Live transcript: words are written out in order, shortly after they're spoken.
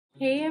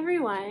Hey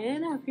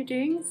everyone, hope you're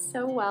doing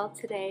so well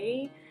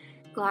today.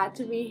 Glad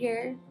to be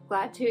here,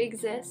 glad to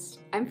exist.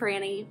 I'm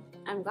Franny,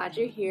 I'm glad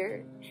you're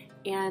here,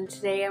 and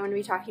today I'm going to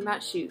be talking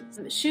about shoes.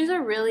 Shoes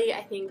are really,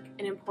 I think,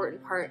 an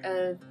important part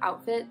of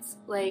outfits.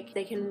 Like,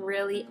 they can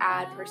really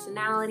add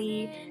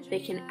personality, they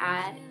can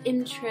add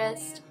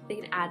interest, they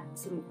can add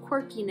some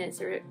quirkiness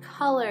or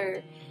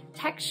color,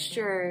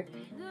 texture,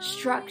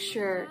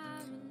 structure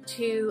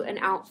to an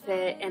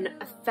outfit and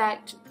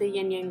affect the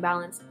yin-yang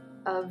balance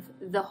of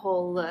the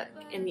whole look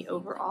and the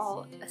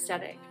overall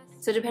aesthetic.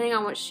 So depending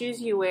on what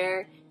shoes you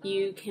wear,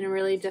 you can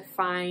really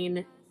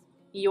define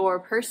your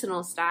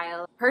personal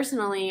style.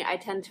 Personally, I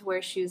tend to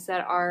wear shoes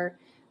that are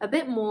a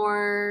bit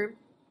more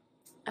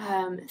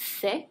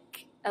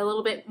thick, a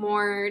little bit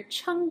more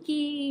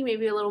chunky,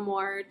 maybe a little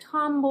more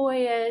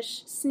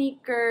tomboyish,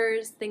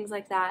 sneakers, things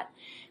like that.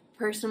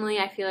 Personally,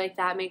 I feel like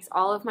that makes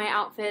all of my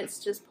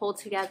outfits just pull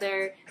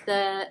together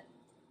the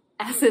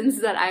essence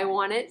that I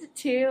want it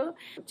to.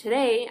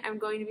 Today, I'm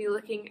going to be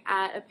looking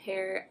at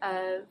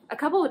a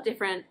couple of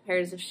different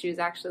pairs of shoes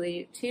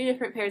actually, two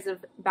different pairs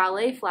of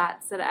ballet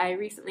flats that I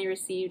recently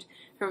received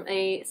from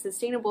a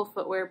sustainable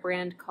footwear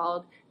brand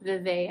called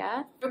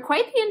Vivaia. They're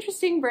quite the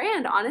interesting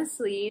brand,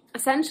 honestly.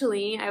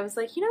 Essentially, I was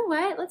like, you know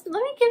what, let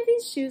me give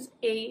these shoes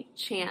a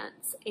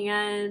chance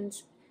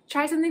and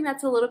try something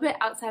that's a little bit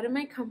outside of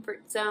my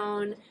comfort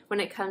zone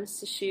when it comes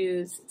to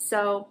shoes.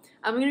 So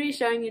I'm going to be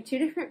showing you two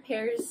different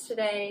pairs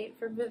today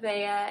from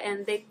Vivaia,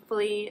 and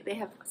thankfully they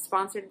have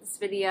sponsored this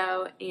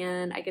video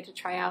and I get to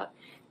try out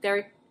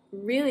their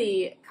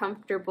really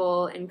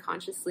comfortable and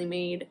consciously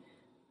made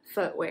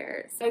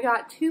footwear. So I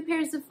got two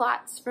pairs of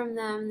flats from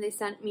them. They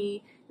sent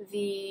me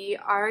the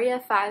Aria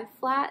 5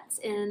 flats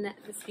in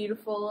this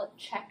beautiful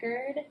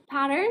checkered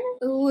pattern.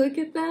 Look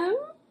at them.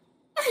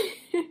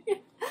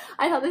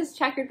 I thought this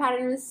checkered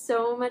pattern was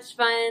so much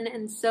fun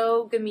and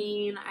so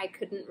gamine, I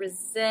couldn't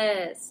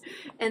resist.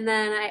 And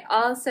then I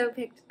also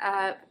picked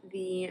up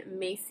the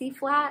Macy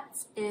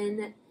flats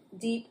in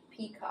deep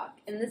peacock.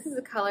 And this is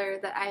a color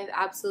that I've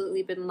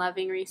absolutely been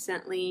loving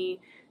recently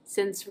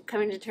since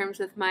coming to terms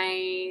with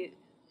my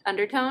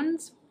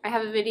undertones. I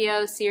have a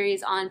video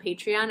series on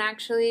Patreon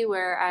actually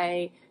where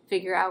I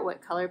figure out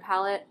what color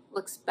palette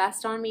looks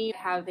best on me. I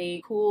have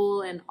a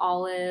cool and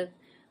olive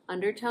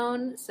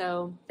undertone,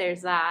 so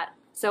there's that.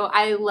 So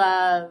I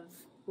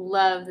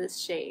love this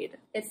shade.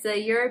 It's the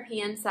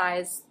European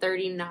size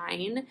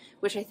 39,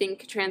 which I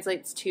think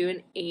translates to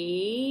an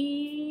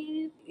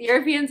 8.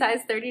 European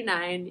size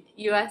 39,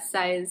 US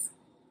size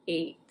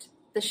 8.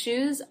 The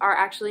shoes are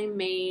actually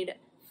made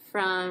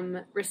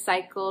from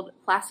recycled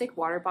plastic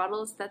water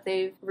bottles that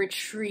they've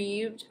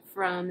retrieved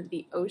from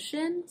the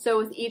ocean. So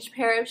with each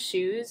pair of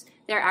shoes,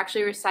 they're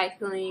actually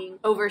recycling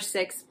over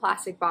 6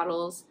 plastic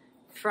bottles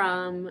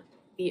from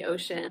the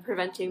ocean,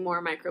 preventing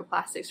more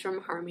microplastics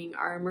from harming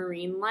our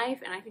marine life,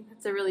 and I think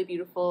that's a really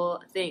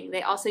beautiful thing.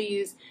 They also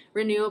use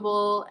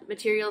renewable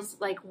materials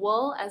like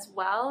wool as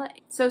well.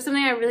 So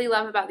something I really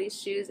love about these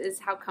shoes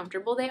is how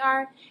comfortable they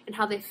are and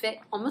how they fit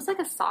almost like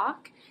a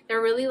sock.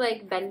 They're really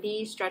like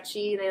bendy,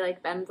 stretchy, they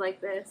like bend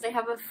like this. They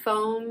have a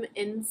foam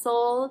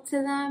insole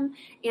to them,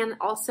 and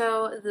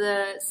also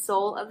the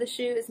sole of the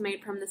shoe is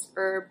made from this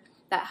herb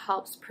that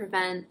helps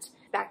prevent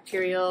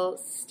bacterial,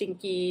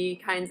 stinky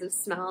kinds of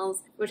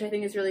smells, which I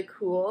think is really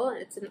cool.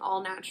 It's an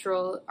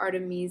all-natural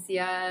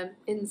Artemisia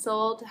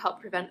insole to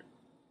help prevent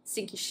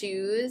stinky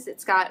shoes.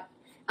 It's got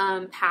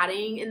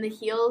padding in the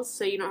heels,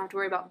 so you don't have to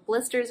worry about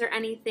blisters or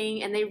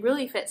anything, and they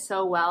really fit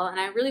so well, and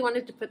I really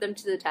wanted to put them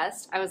to the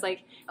test. I was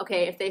like,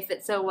 okay, if they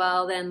fit so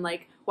well, then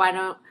like, why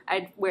don't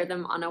I wear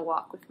them on a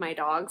walk with my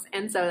dogs?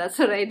 And so that's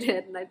what I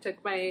did, and I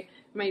took my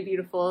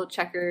beautiful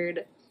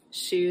checkered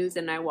shoes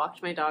and I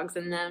walked my dogs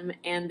in them,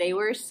 and they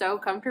were so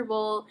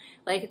comfortable.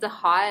 Like, it's a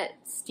hot,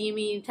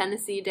 steamy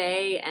Tennessee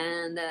day,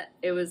 and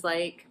it was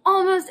like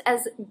almost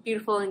as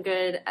beautiful and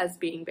good as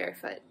being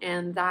barefoot,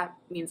 and that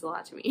means a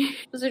lot to me.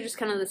 Those are just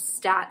kind of the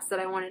stats that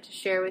I wanted to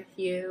share with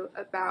you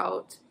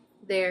about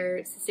their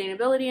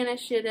sustainability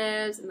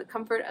initiatives and the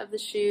comfort of the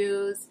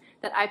shoes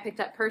that I picked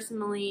up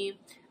personally.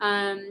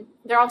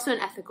 They're also an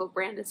ethical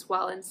brand as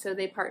well, and so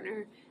they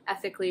partner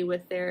ethically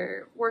with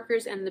their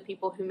workers and the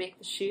people who make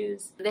the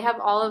shoes. They have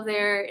all of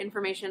their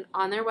information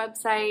on their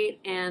website,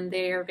 and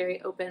they are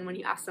very open when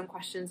you ask them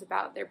questions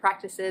about their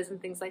practices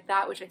and things like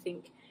that, which I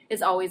think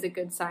is always a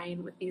good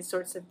sign with these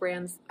sorts of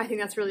brands. I think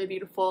that's really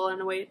beautiful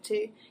and a way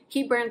to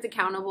keep brands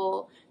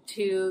accountable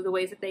to the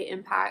ways that they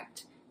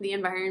impact the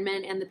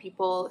environment and the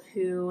people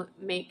who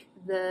make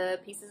the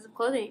pieces of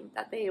clothing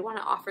that they want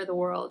to offer the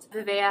world.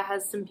 Vivaia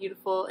has some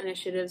beautiful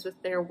initiatives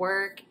with their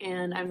work,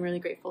 and I'm really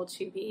grateful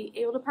to be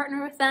able to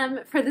partner with them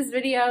for this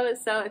video.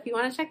 So if you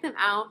want to check them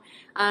out,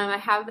 I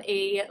have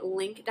a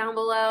link down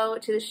below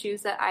to the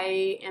shoes that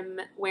I am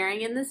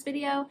wearing in this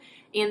video,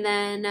 and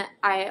then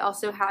I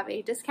also have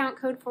a discount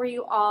code for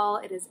you all.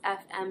 It is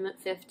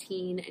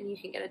FM15, and you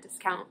can get a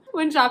discount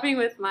when shopping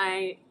with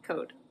my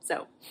code.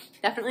 So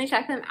definitely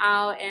check them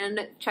out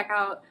and check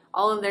out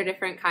all of their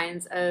different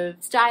kinds of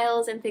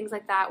styles and things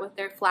like that with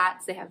their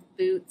flats. They have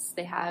boots,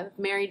 they have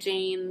Mary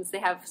Janes, they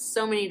have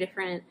so many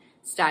different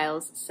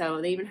styles. So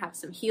they even have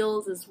some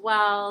heels as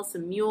well,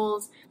 some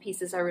mules.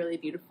 Pieces are really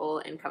beautiful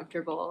and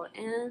comfortable,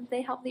 and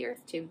they help the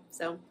earth too.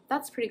 So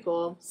that's pretty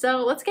cool.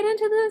 So let's get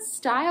into the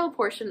style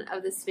portion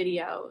of this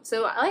video.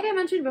 So like I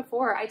mentioned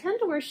before, I tend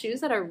to wear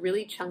shoes that are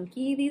really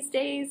chunky these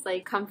days,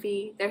 like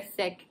comfy. They're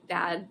thick,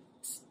 dad,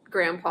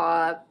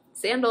 grandpa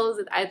sandals.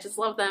 I just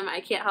love them.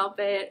 I can't help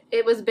it.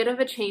 It was a bit of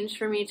a change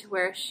for me to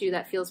wear a shoe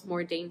that feels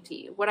more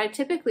dainty. What I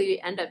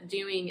typically end up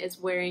doing is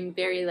wearing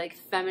very like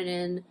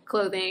feminine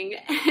clothing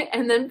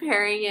and then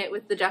pairing it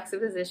with the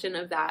juxtaposition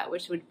of that,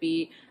 which would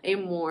be a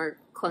more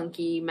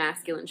clunky,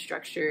 masculine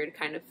structured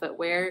kind of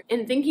footwear.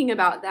 And thinking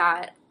about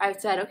that, I've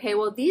said, okay,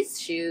 well,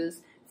 these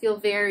shoes feel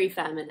very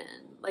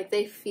feminine. Like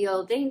they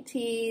feel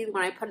dainty.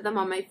 When I put them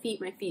on my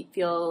feet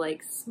feel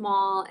like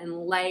small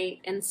and light.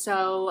 And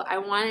so I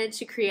wanted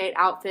to create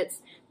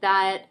outfits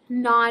that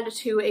nod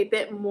to a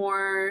bit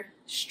more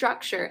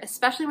structure,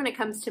 especially when it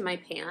comes to my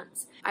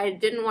pants. I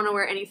didn't want to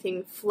wear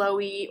anything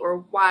flowy or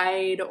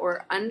wide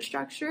or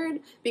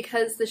unstructured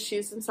because the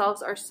shoes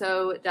themselves are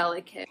so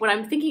delicate. When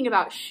I'm thinking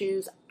about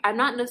shoes, I'm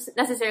not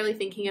necessarily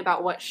thinking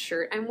about what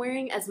shirt I'm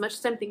wearing as much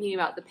as I'm thinking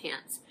about the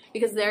pants,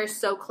 because they're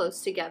so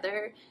close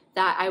together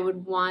that I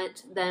would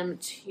want them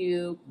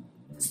to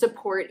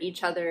support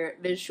each other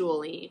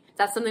visually.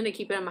 That's something to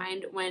keep in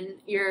mind when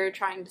you're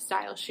trying to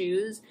style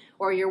shoes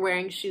or you're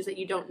wearing shoes that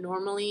you don't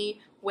normally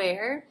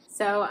wear.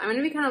 So I'm going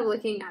to be kind of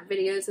looking at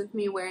videos of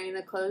me wearing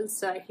the clothes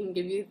so I can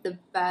give you the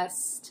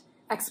best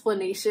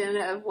explanation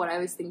of what I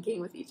was thinking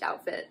with each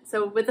outfit.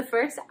 So with the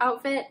first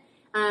outfit,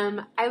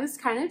 I was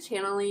kind of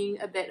channeling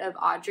a bit of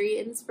Audrey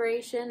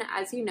inspiration.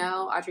 As you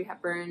know, Audrey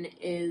Hepburn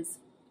is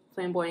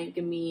Flamboyant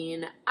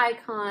Gamine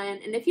icon.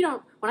 And if you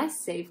don't, when I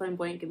say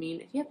Flamboyant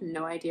Gamine, if you have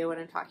no idea what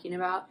I'm talking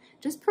about,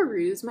 just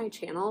peruse my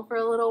channel for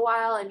a little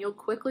while and you'll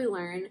quickly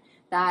learn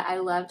that I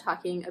love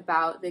talking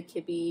about the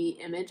Kibbe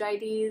image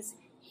IDs.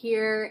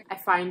 Here, I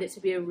find it to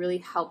be a really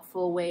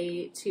helpful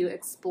way to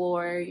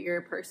explore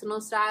your personal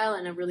style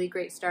and a really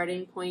great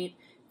starting point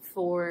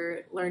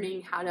for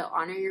learning how to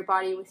honor your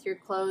body with your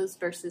clothes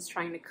versus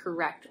trying to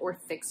correct or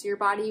fix your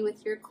body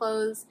with your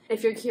clothes.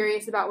 If you're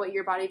curious about what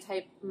your body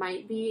type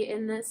might be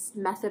in this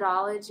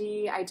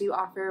methodology, I do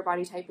offer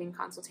body typing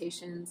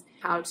consultations,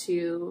 how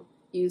to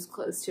use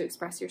clothes to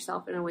express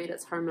yourself in a way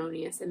that's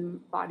harmonious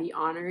and body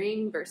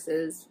honoring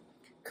versus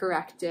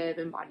corrective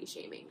and body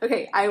shaming.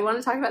 Okay, I want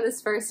to talk about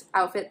this first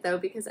outfit though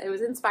because it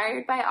was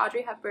inspired by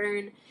Audrey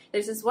Hepburn.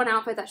 There's this one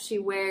outfit that she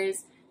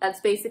wears that's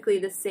basically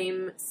the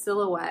same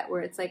silhouette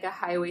where it's like a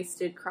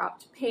high-waisted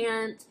cropped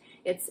pant.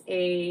 It's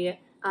a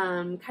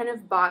kind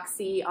of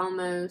boxy,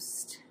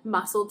 almost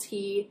muscle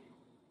tee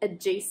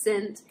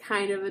adjacent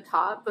kind of a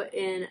top, but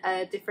in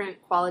a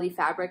different quality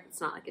fabric. It's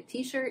not like a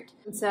t-shirt.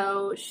 And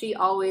so she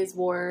always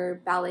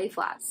wore ballet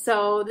flats.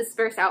 So this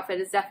first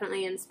outfit is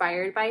definitely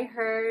inspired by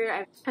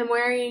her. I'm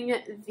wearing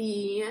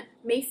the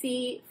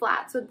Macy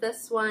flats with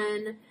this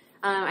one.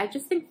 I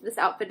just think this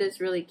outfit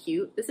is really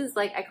cute. This is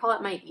like, I call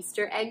it my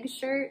Easter egg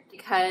shirt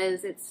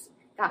because it's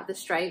got the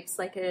stripes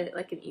like an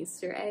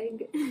Easter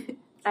egg.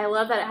 I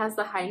love that it has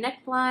the high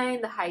neckline,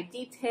 the high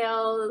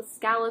detail,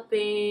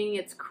 scalloping,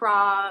 it's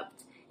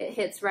cropped. It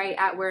hits right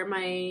at where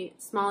my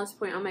smallest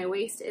point on my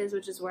waist is,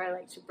 which is where I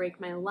like to break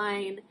my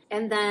line.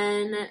 And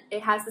then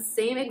it has the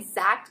same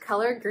exact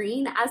color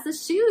green as the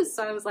shoes.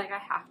 So I was like, I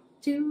have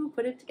to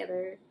put it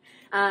together.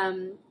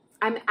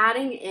 I'm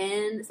adding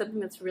in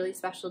something that's really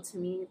special to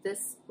me.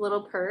 This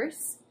little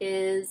purse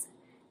is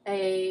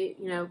a,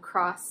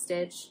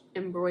 cross-stitch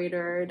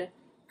embroidered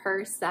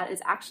purse that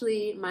is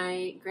actually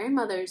my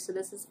grandmother's. So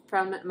this is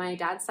from my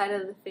dad's side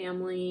of the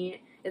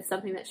family. It's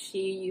something that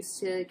she used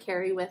to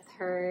carry with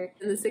her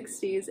in the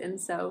 60s.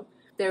 And so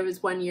there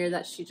was one year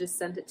that she just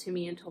sent it to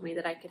me and told me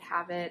that I could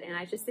have it. And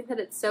I just think that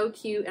it's so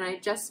cute. And I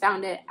just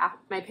found it at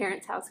my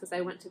parents' house because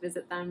I went to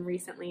visit them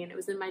recently. And it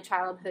was in my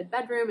childhood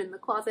bedroom in the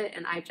closet.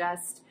 And I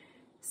just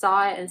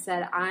saw it and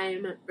said,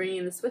 I'm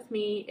bringing this with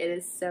me. It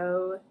is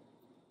so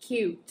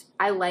cute.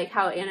 I like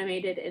how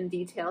animated and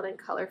detailed and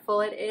colorful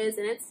it is.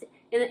 And it's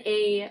in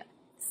a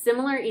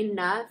similar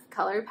enough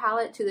color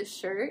palette to the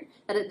shirt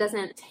that it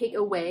doesn't take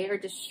away or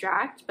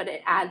distract, but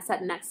it adds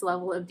that next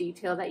level of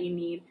detail that you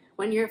need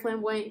when you're a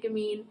flamboyant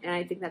gamine. And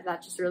I think that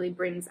that just really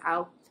brings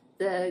out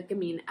the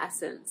gamine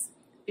essence.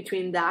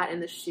 Between that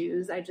and the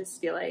shoes, I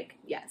just feel like,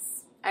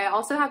 yes. I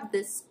also have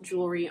this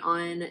jewelry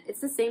on.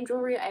 It's the same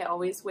jewelry I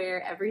always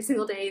wear every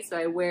single day, so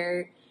I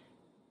wear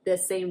the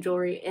same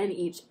jewelry in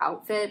each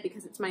outfit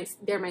because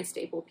they're my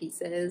staple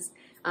pieces.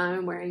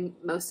 I'm wearing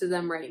most of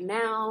them right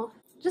now.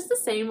 Just the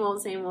same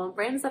old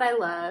brands that I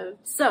love.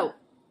 So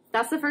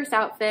that's the first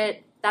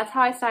outfit. That's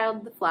how I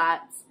styled the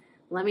flats.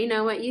 Let me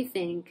know what you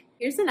think.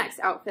 Here's the next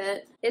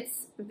outfit.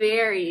 It's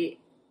very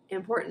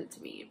important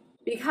to me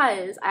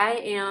because I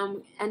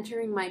am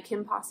entering my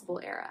Kim Possible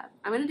era.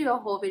 I'm going to do a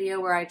whole video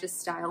where I just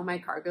style my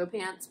cargo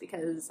pants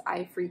because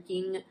I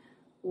freaking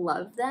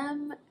love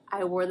them.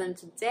 I wore them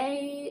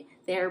today.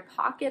 Their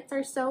pockets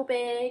are so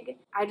big.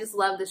 I just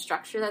love the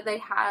structure that they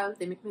have.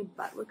 They make my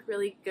butt look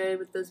really good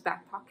with those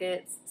back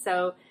pockets.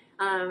 So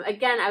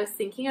again, I was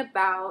thinking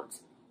about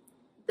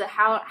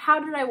how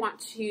did I want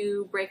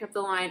to break up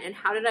the line and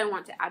how did I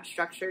want to add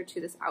structure to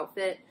this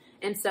outfit.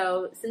 And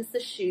so since the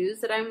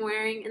shoes that I'm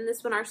wearing in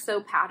this one are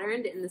so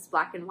patterned in this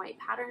black and white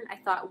pattern, I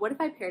thought, what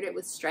if I paired it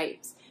with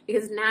stripes?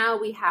 Because now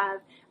we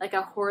have like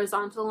a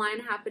horizontal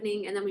line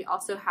happening, and then we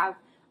also have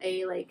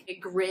a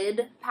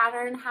grid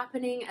pattern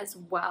happening as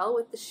well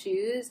with the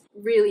shoes.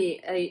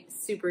 Really a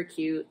super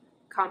cute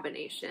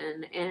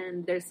combination,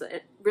 and there's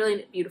a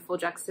really beautiful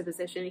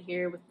juxtaposition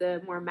here with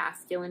the more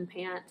masculine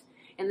pant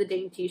and the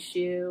dainty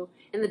shoe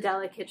and the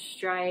delicate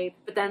stripe,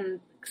 but then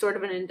sort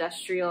of an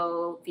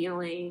industrial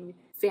feeling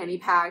fanny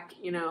pack.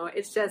 You know,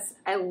 it's just,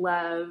 I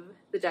love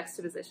the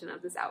juxtaposition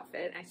of this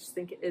outfit. I just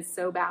think it is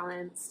so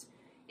balanced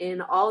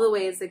in all the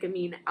ways a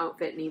Gamine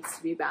outfit needs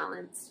to be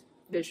balanced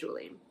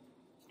visually.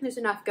 There's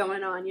enough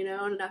going on, you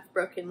know, enough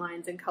broken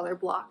lines and color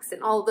blocks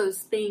and all those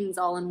things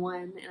all in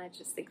one, and I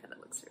just think that it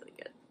looks really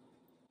good.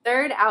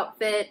 Third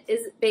outfit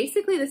is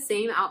basically the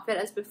same outfit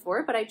as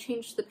before, but I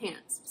changed the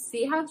pants.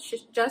 See how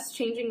just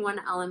changing one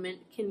element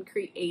can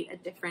create a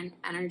different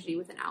energy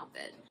with an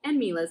outfit. And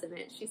Mila's in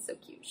it. She's so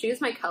cute. She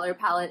was my color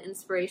palette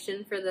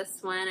inspiration for this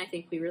one. I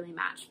think we really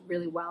matched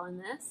really well in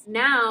this.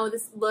 Now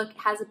this look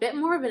has a bit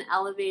more of an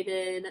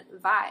elevated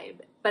vibe,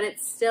 but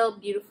it's still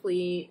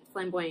beautifully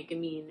flamboyant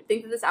Gamine. I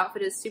think that this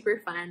outfit is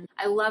super fun.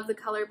 I love the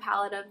color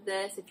palette of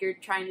this. If you're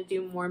trying to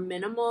do more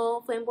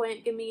minimal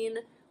flamboyant Gamine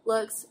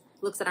looks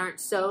that aren't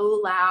so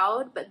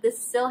loud, but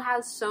this still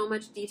has so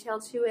much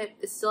detail to it.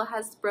 It still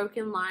has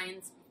broken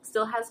lines,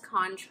 still has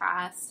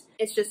contrast.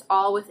 It's just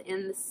all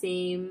within the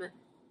same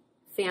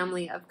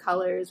family of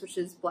colors, which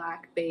is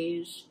black,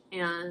 beige,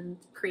 and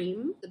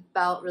cream. The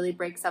belt really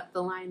breaks up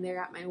the line there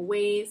at my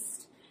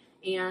waist,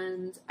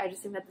 and I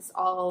just think that this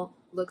all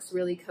looks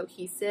really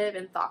cohesive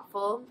and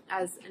thoughtful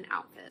as an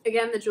outfit.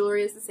 Again, the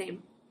jewelry is the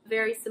same.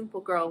 Very simple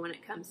girl when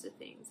it comes to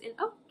things. And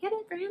oh, get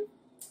it, Fran?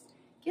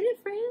 Get it,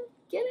 Fran?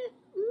 Get it?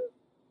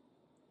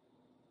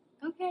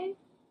 Okay.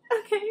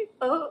 Okay.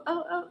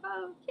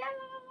 Oh, yeah.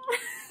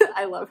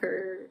 I love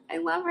her. I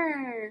love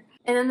her.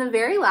 And then the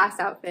very last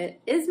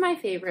outfit is my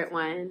favorite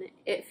one.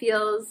 It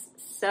feels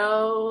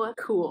so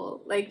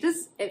cool. Like,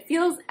 just, it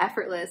feels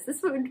effortless.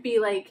 This would be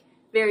like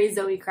very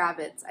Zoe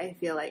Kravitz. I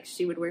feel like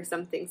she would wear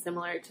something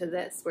similar to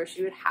this, where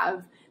she would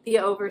have the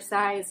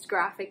oversized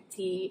graphic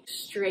tee,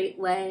 straight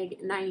leg,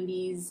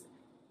 90s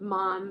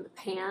mom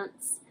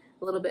pants,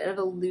 a little bit of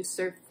a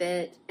looser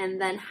fit,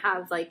 and then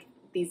have like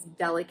these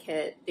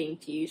delicate,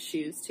 dainty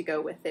shoes to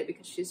go with it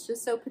because she's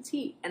just so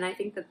petite. And I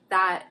think that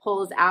that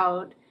pulls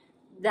out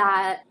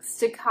that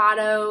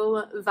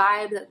staccato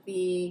vibe that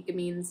the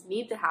Gamines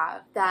need to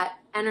have. That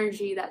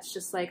energy that's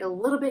just like a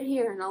little bit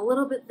here and a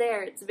little bit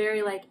there. It's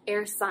very like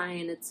air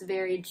sign. It's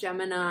very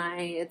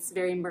Gemini. It's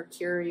very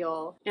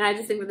mercurial. And I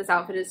just think that this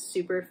outfit is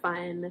super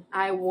fun.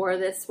 I wore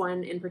this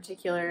one in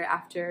particular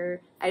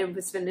after I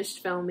was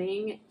finished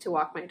filming to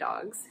walk my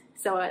dogs.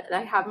 So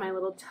I have my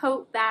little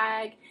tote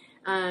bag.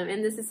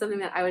 And this is something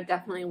that I would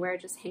definitely wear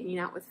just hanging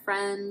out with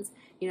friends,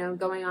 you know,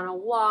 going on a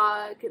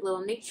walk, a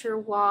little nature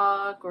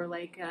walk, or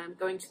like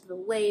going to the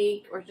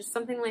lake, or just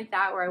something like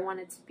that where I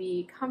wanted to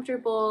be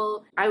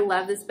comfortable. I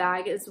love this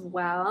bag as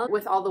well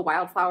with all the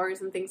wildflowers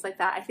and things like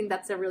that. I think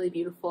that's a really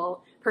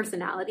beautiful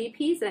personality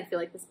piece, and I feel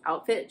like this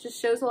outfit just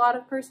shows a lot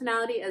of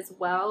personality as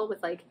well,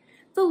 with like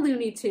the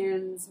Looney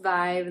Tunes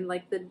vibe and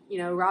like the, you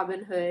know,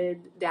 Robin Hood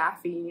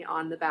Daffy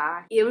on the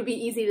back. It would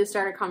be easy to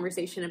start a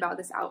conversation about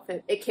this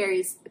outfit. It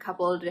carries a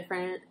couple of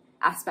different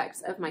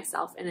aspects of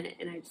myself in it,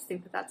 and I just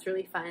think that that's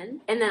really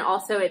fun. And then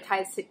also it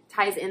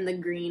ties in the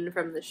green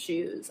from the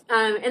shoes.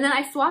 And then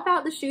I swap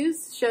out the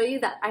shoes to show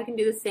you that I can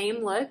do the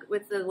same look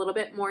with a little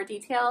bit more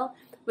detail.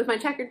 With my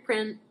checkered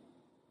print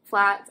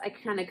flats, I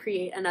kind of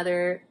create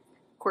another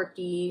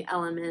quirky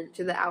element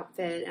to the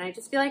outfit, and I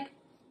just feel like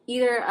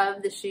either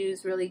of the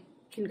shoes really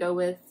can go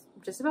with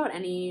just about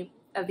any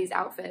of these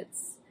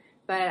outfits.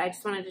 But I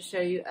just wanted to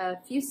show you a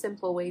few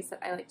simple ways that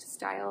I like to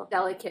style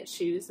delicate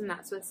shoes, and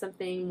that's with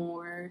something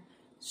more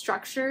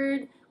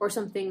structured or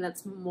something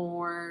that's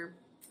more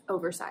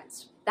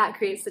oversized. That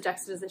creates the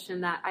juxtaposition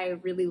that I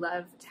really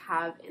love to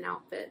have in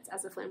outfits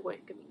as a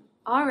flamboyant Gamine.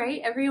 Alright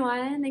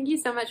everyone, thank you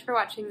so much for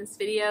watching this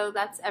video.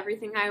 That's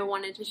everything I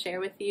wanted to share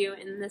with you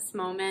in this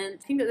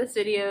moment. I think that this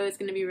video is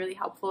going to be really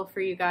helpful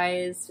for you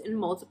guys in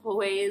multiple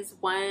ways.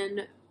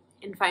 One,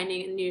 in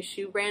finding a new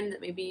shoe brand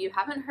that maybe you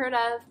haven't heard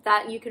of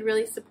that you could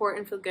really support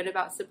and feel good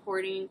about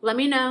supporting. Let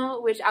me know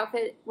which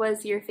outfit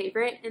was your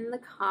favorite in the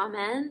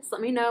comments. Let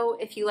me know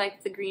if you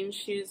like the green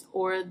shoes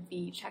or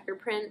the checker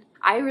print.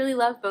 I really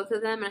love both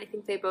of them, and I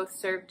think they both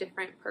serve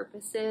different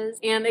purposes.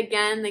 And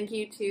again, thank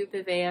you to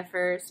Vivaia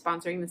for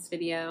sponsoring this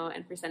video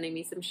and for sending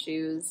me some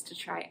shoes to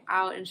try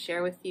out and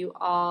share with you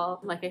all.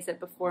 Like I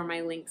said before,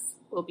 my links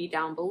will be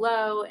down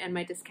below, and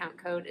my discount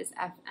code is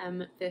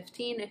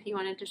FM15 if you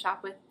wanted to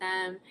shop with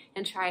them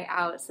and try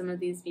out some of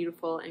these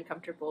beautiful and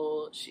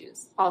comfortable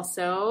shoes.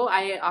 Also,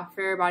 I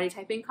offer body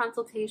typing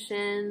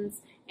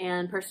consultations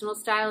and personal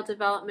style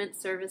development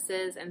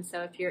services, and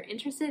so if you're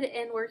interested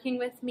in working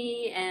with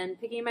me and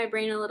picking my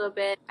brain a little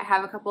bit, I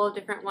have a couple of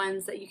different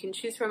ones that you can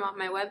choose from on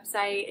my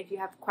website. If you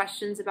have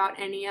questions about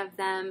any of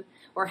them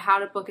or how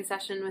to book a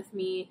session with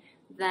me,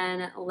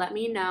 then let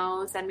me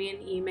know, send me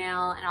an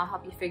email, and I'll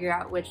help you figure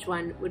out which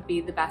one would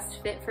be the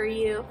best fit for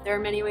you. There are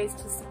many ways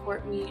to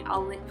support me.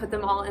 I'll put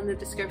them all in the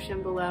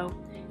description below,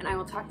 and I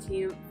will talk to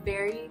you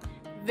very,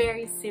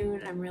 very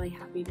soon. I'm really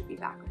happy to be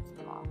back with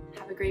you all.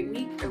 Have a great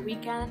week or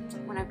weekend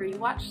whenever you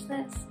watch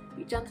this.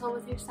 Be gentle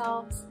with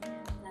yourselves,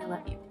 and I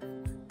love you.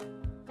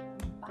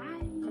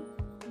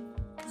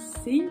 Bye.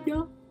 See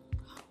ya.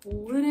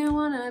 Wouldn't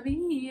wanna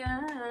be ya.